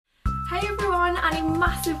Hey everyone, and a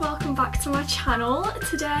massive welcome back to my channel.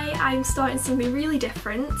 Today I'm starting something really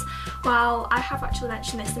different. Well, I have actually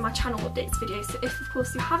mentioned this in my channel updates video, so if of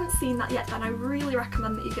course you haven't seen that yet, then I really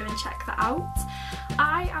recommend that you go and check that out.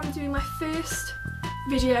 I am doing my first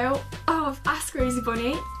video of Ask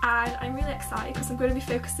RosieBunneh, and I'm really excited because I'm going to be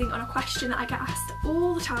focusing on a question that I get asked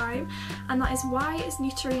all the time, and that is, why is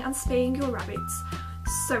neutering and spaying your rabbits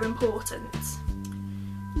so important?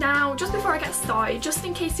 Now, just before I get started, just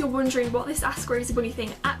in case you're wondering what this Ask RosieBunneh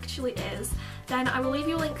thing actually is, then I will leave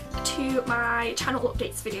you a link to my channel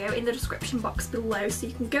updates video in the description box below, so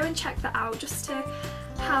you can go and check that out just to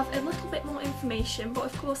have a little bit more information. But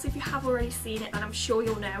of course, if you have already seen it, then I'm sure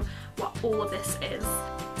you'll know what all of this is.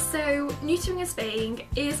 So neutering and spaying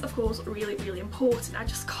is of course really, really important. I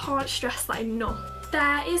just can't stress that enough.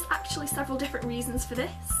 There is actually several different reasons for this,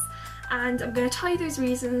 and I'm going to tell you those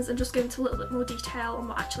reasons and just go into a little bit more detail on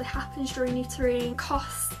what actually happens during neutering,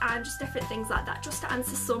 costs, and just different things like that, just to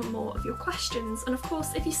answer some more of your questions. And of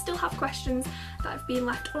course, if you still have questions that have been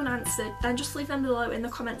left unanswered, then just leave them below in the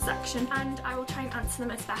comment section and I will try and answer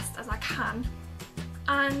them as best as I can.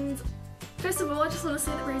 And first of all, I just want to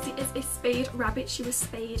say that Rosie is a spayed rabbit. She was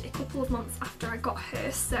spayed a couple of months after I got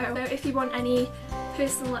her, so if you want any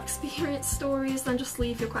personal experience stories, then just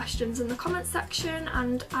leave your questions in the comment section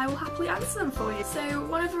and I will happily answer them for you. So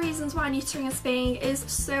one of the reasons why neutering and spaying is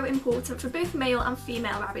so important for both male and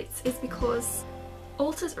female rabbits is because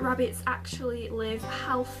altered rabbits actually live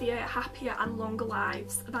healthier, happier and longer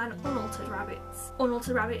lives than unaltered rabbits.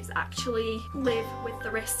 Unaltered rabbits actually live with the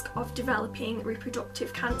risk of developing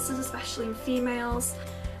reproductive cancers, especially in females.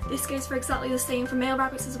 This goes for exactly the same for male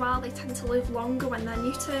rabbits as well. They tend to live longer when they're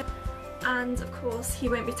neutered. And of course, he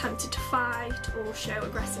won't be tempted to fight or show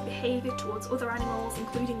aggressive behaviour towards other animals,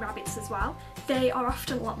 including rabbits as well. They are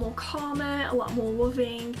often a lot more calmer, a lot more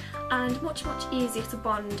loving and much easier to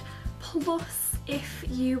bond. Plus, if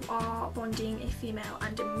you are bonding a female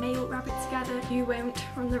and a male rabbit together, you won't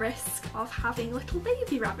run the risk of having little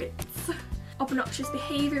baby rabbits. Obnoxious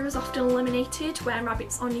behaviour is often eliminated when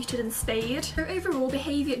rabbits are neutered and spayed. So overall,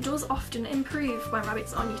 behaviour does often improve when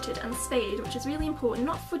rabbits are neutered and spayed, which is really important,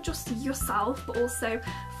 not for just yourself, but also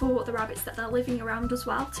for the rabbits that they're living around as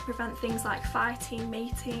well, to prevent things like fighting,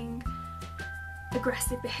 mating,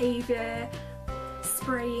 aggressive behaviour,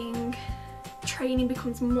 spraying. Training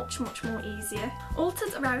becomes much more easier.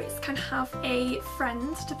 Altered rabbits can have a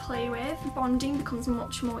friend to play with. Bonding becomes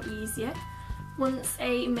much more easier. Once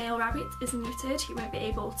a male rabbit is neutered, he won't be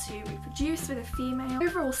able to reproduce with a female.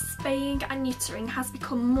 Overall, spaying and neutering has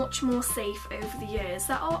become much more safe over the years.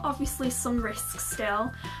 There are obviously some risks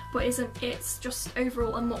still, but it's just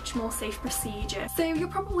overall a much more safe procedure. So you're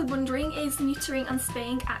probably wondering, is neutering and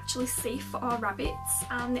spaying actually safe for our rabbits?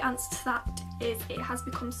 And the answer to that is it has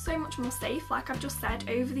become so much more safe, like I've just said,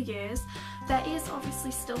 over the years. There is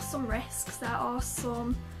obviously still some risks. There are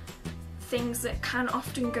some things that can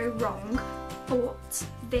often go wrong, but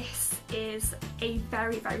this is a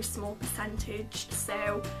very small percentage,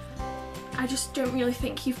 so I just don't really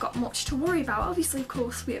think you've got much to worry about. Obviously, of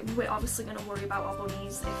course, we're obviously going to worry about our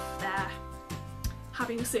bunnies if they're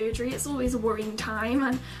having surgery. It's always a worrying time,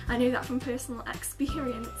 and I know that from personal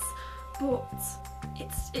experience, but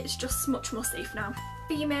it's just much more safe now.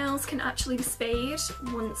 Females can actually be spayed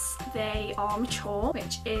once they are mature,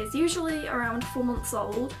 which is usually around 4 months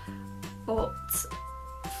old, but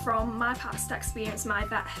from my past experience, my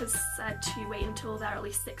vet has said to wait until they're at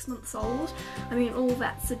least 6 months old. I mean, all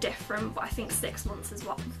vets are different, but I think 6 months is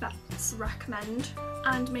what vets recommend.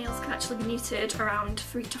 And males can actually be neutered around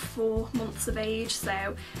 3 to 4 months of age,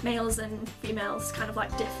 so males and females kind of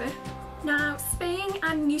like differ. Now, spaying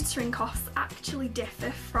and neutering costs actually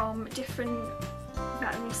differ from different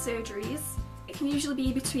veterinary surgeries. It can usually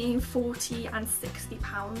be between £40 and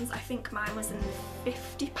 £60. I think mine was in the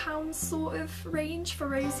 £50 sort of range for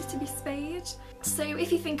Rosie to be spayed. So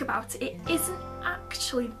if you think about it, it isn't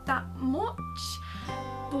actually that much.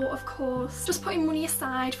 But of course, just putting money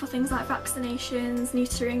aside for things like vaccinations,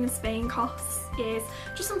 neutering and spaying costs is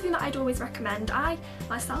just something that I'd always recommend. I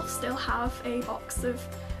myself still have a box of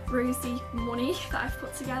Rosie money that I've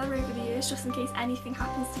put together over the years just in case anything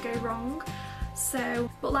happens to go wrong. So,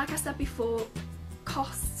 but like I said before,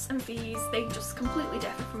 costs and fees, they just completely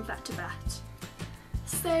differ from vet to vet.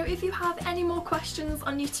 So if you have any more questions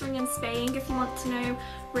on neutering and spaying, if you want to know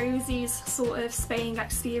Rosie's sort of spaying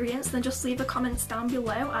experience, then just leave the comments down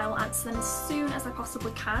below. I will answer them as soon as I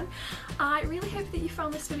possibly can. I really hope that you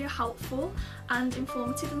found this video helpful and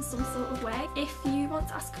informative in some sort of way. If you want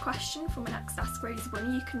to ask a question for my next Ask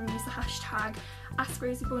RosieBunneh, you can use the hashtag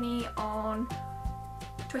 #AskRosieBunneh on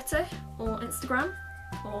Twitter or Instagram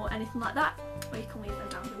or anything like that, or you can leave them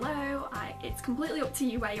down below. it's completely up to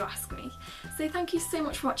you where you ask me. So thank you so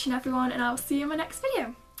much for watching everyone, and I'll see you in my next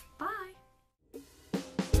video.